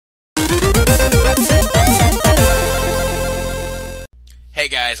Hey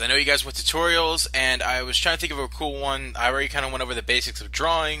guys, I know you guys want tutorials, and I was trying to think of a cool one. I already kind of went over the basics of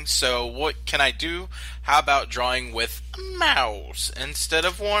drawing, so what can I do? How about drawing with a mouse instead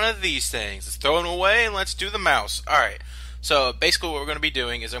of one of these things? Let's throw them away and let's do the mouse. Alright, so basically what we're going to be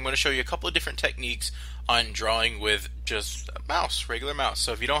doing is I'm going to show you a couple of different techniques on drawing with just a mouse, regular mouse.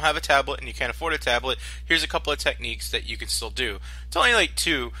 So if you don't have a tablet and you can't afford a tablet, here's a couple of techniques that you can still do. It's only like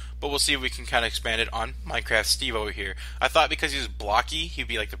 2, but we'll see if we can kind of expand it on Minecraft Steve over here. I thought because he's blocky, he'd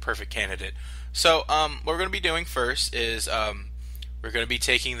be like the perfect candidate. So what we're going to be doing first is we're going to be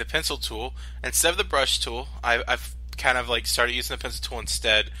taking the pencil tool instead of the brush tool. I've kind of like started using the pencil tool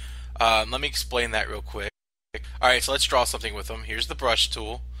instead. Let me explain that real quick. Alright, so let's draw something with them. Here's the brush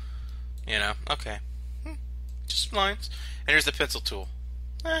tool. You know, okay. Just lines. And here's the pencil tool.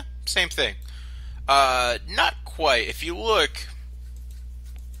 Same thing. Not quite. If you look,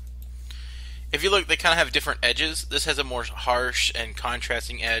 they kind of have different edges. This has a more harsh and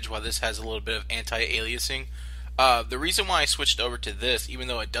contrasting edge, while this has a little bit of anti-aliasing. The reason why I switched over to this, even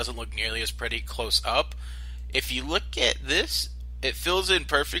though it doesn't look nearly as pretty close up, if you look at this, it fills in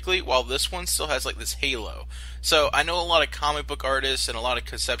perfectly, while this one still has like this halo. So I know a lot of comic book artists and a lot of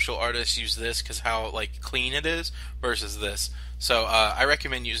conceptual artists use this because how like clean it is versus this. So I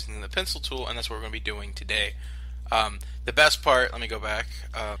recommend using the pencil tool, and that's what we're going to be doing today. The best part, let me go back,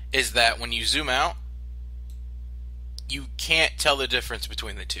 is that when you zoom out, you can't tell the difference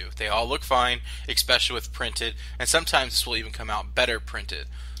between the two. They all look fine, especially with printed, and sometimes this will even come out better printed.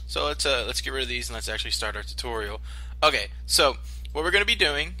 So let's get rid of these and let's actually start our tutorial. Okay, so what we're going to be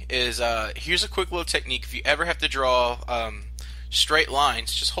doing is, here's a quick little technique. If you ever have to draw straight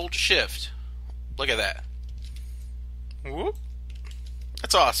lines, just hold shift. Look at that. Whoop.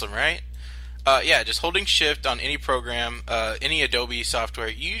 That's awesome, right? Yeah, just holding shift on any program, any Adobe software,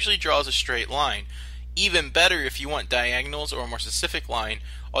 usually draws a straight line. Even better if you want diagonals or a more specific line,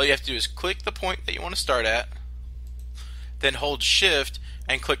 all you have to do is click the point that you want to start at, then hold shift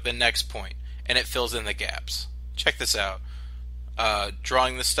and click the next point, and it fills in the gaps. Check this out.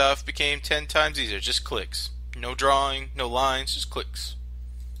 Drawing this stuff became 10 times easier. Just clicks. No drawing, no lines, just clicks.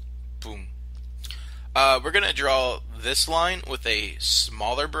 Boom. We're going to draw this line with a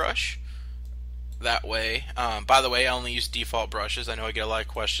smaller brush. That way. By the way, I only use default brushes. I know I get a lot of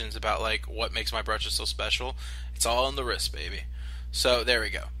questions about like what makes my brushes so special. It's all on the wrist, baby. So there we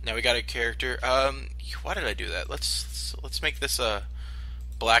go. Now we got a character. Why did I do that? Let's make this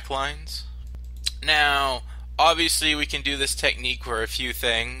black lines. Now, obviously, we can do this technique for a few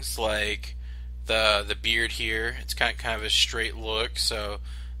things, like the beard here. It's kind of a straight look, so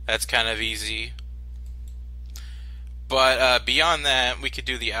that's kind of easy. But beyond that, we could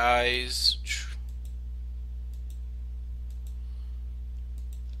do the eyes.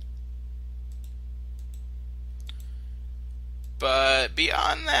 But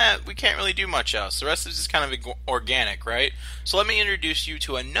beyond that, we can't really do much else. The rest of this is kind of organic, right? So let me introduce you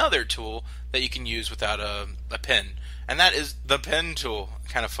to another tool that you can use without a pen. And that is the pen tool.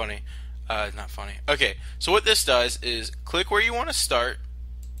 Kind of funny. Not funny. Okay, so what this does is click where you want to start,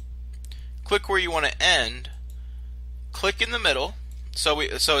 click where you want to end, click in the middle. So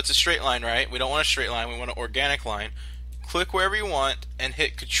it's a straight line, right? We don't want a straight line, we want an organic line. Click wherever you want and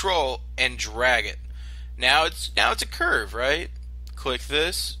hit Control and drag it. Now it's a curve, right? Click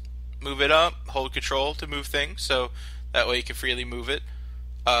this, move it up, hold Control to move things, so that way you can freely move it.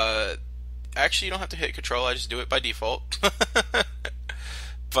 Actually, you don't have to hit Control, I just do it by default.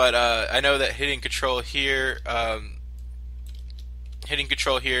 But I know that hitting Control here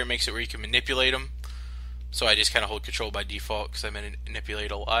makes it where you can manipulate them. So I just kind of hold Control by default because I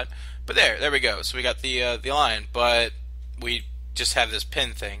manipulate a lot. But there we go. So we got the line, but we just have this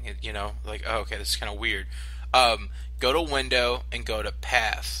pen thing, you know, like, oh, okay, this is kind of weird. Go to Window and go to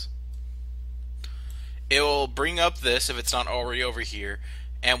Path. It will bring up this if it's not already over here,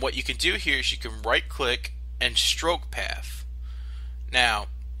 and what you can do here is you can right click and stroke path. Now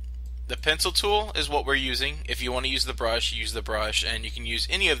the pencil tool is what we're using. If you want to use the brush, use the brush, and you can use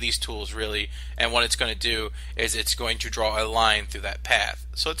any of these tools really, and what it's going to do is it's going to draw a line through that path.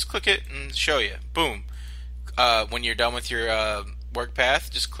 So let's click it and show you. Boom. When you're done with your work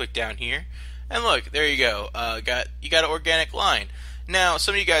path, just click down here, and look, there you go. You got an organic line. Now,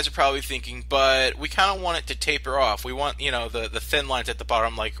 some of you guys are probably thinking, but we kind of want it to taper off. We want, you know, the thin lines at the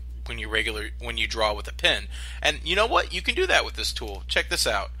bottom, like when you draw with a pen. And you know what? You can do that with this tool. Check this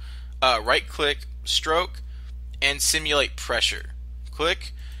out. Right click, stroke, and simulate pressure.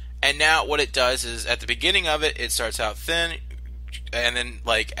 Click, and now what it does is at the beginning of it, it starts out thin, and then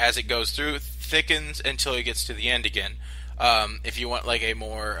like as it goes through, thickens until it gets to the end again. If you want like a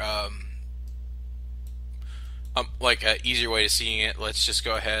more like a easier way to seeing it, let's just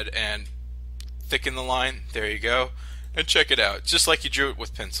go ahead and thicken the line. There you go, and check it out, just like you drew it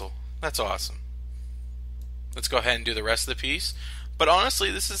with pencil. That's awesome. Let's go ahead and do the rest of the piece. But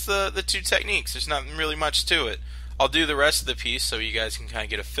honestly, this is the two techniques. There's not really much to it. I'll do the rest of the piece so you guys can kind of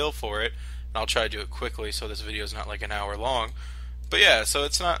get a feel for it, and I'll try to do it quickly so this video is not like an hour long. But yeah, so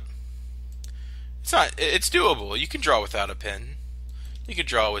it's doable. You can draw without a pen. You can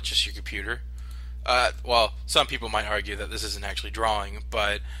draw with just your computer. Well, some people might argue that this isn't actually drawing,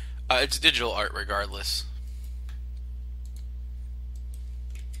 but it's digital art regardless.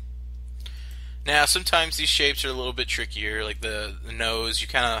 Now, sometimes these shapes are a little bit trickier, like the nose. You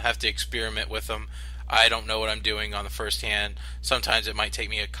kind of have to experiment with them. I don't know what I'm doing on the first hand. Sometimes it might take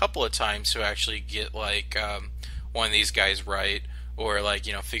me a couple of times to actually get like one of these guys right, or like,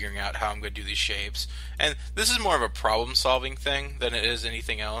 you know, figuring out how I'm going to do these shapes. And this is more of a problem-solving thing than it is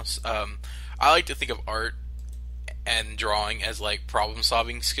anything else. I like to think of art and drawing as like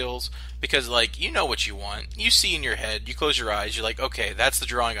problem-solving skills, because like, you know what you want. You see in your head, you close your eyes, you're like, okay, that's the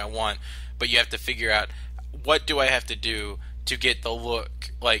drawing I want. But you have to figure out, what do I have to do to get the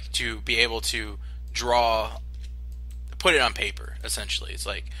look, like to be able to draw, put it on paper, essentially. It's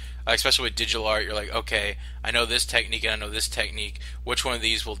like, especially with digital art, you're like, okay, I know this technique and I know this technique, which one of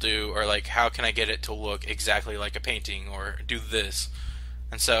these will do, or like, how can I get it to look exactly like a painting, or do this.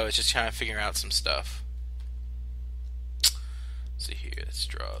 And so it's just kind of figuring out some stuff. Let's see here, let's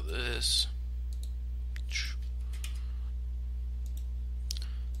draw this.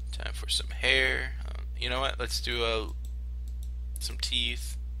 Time for some hair. You know what? Let's do some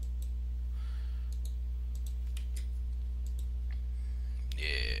teeth.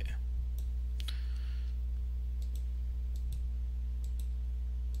 Yeah.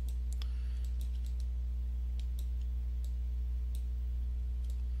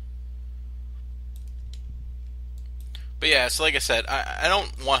 But yeah, so like I said, I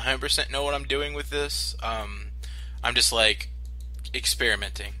don't 100% know what I'm doing with this. I'm just like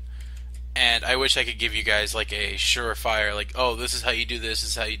experimenting. And I wish I could give you guys like a surefire, like, oh, this is how you do this, this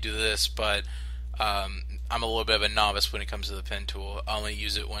is how you do this, but I'm a little bit of a novice when it comes to the pen tool. I only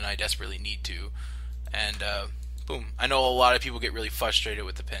use it when I desperately need to. And boom. I know a lot of people get really frustrated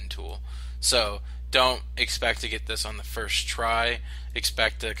with the pen tool. So don't expect to get this on the first try.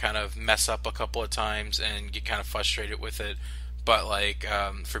 Expect to kind of mess up a couple of times and get kind of frustrated with it. But like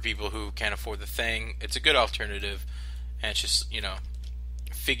for people who can't afford the thing, it's a good alternative. And it's just, you know,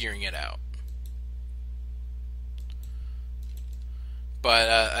 figuring it out. But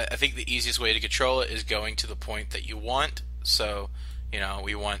I think the easiest way to control it is going to the point that you want. So, you know,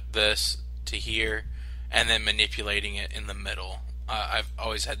 we want this to here, and then manipulating it in the middle. I've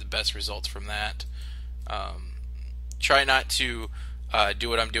always had the best results from that. Try not to do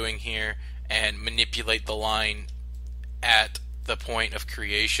what I'm doing here and manipulate the line at the point of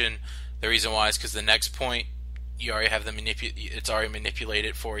creation. The reason why is because the next point, you already have it's already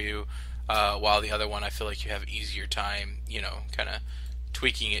manipulated for you, while the other one I feel like you have easier time, you know, kind of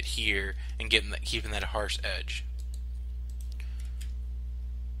tweaking it here and keeping that harsh edge.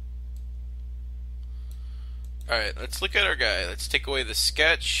 Alright, let's look at our guy. Let's take away the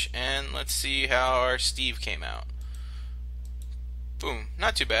sketch and let's see how our Steve came out. Boom,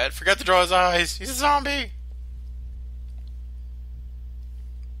 not too bad. Forgot to draw his eyes. He's a zombie.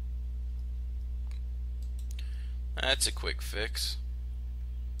 That's a quick fix.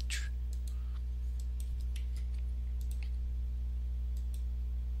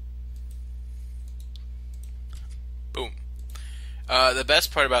 Boom. The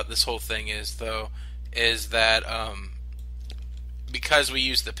best part about this whole thing is that because we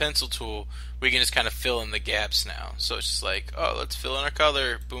use the pencil tool, we can just kind of fill in the gaps now. So it's just like, oh, let's fill in our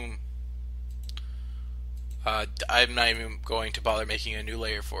color. Boom. I'm not even going to bother making a new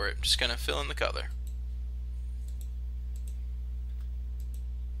layer for it. I'm just going to fill in the color.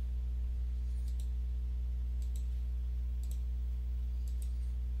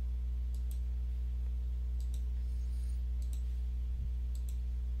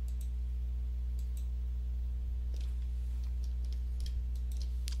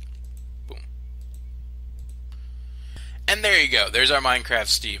 And there you go. There's our Minecraft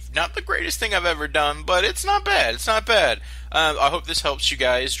Steve. Not the greatest thing I've ever done, but it's not bad. It's not bad. I hope this helps you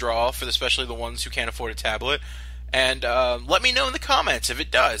guys draw, especially the ones who can't afford a tablet. And let me know in the comments if it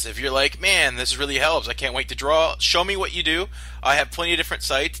does. If you're like, man, this really helps. I can't wait to draw. Show me what you do. I have plenty of different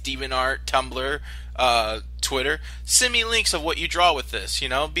sites, DeviantArt, Tumblr, Twitter. Send me links of what you draw with this. You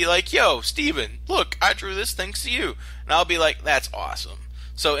know, be like, yo, Steven, look, I drew this thanks to you. And I'll be like, that's awesome.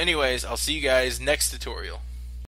 So anyways, I'll see you guys next tutorial.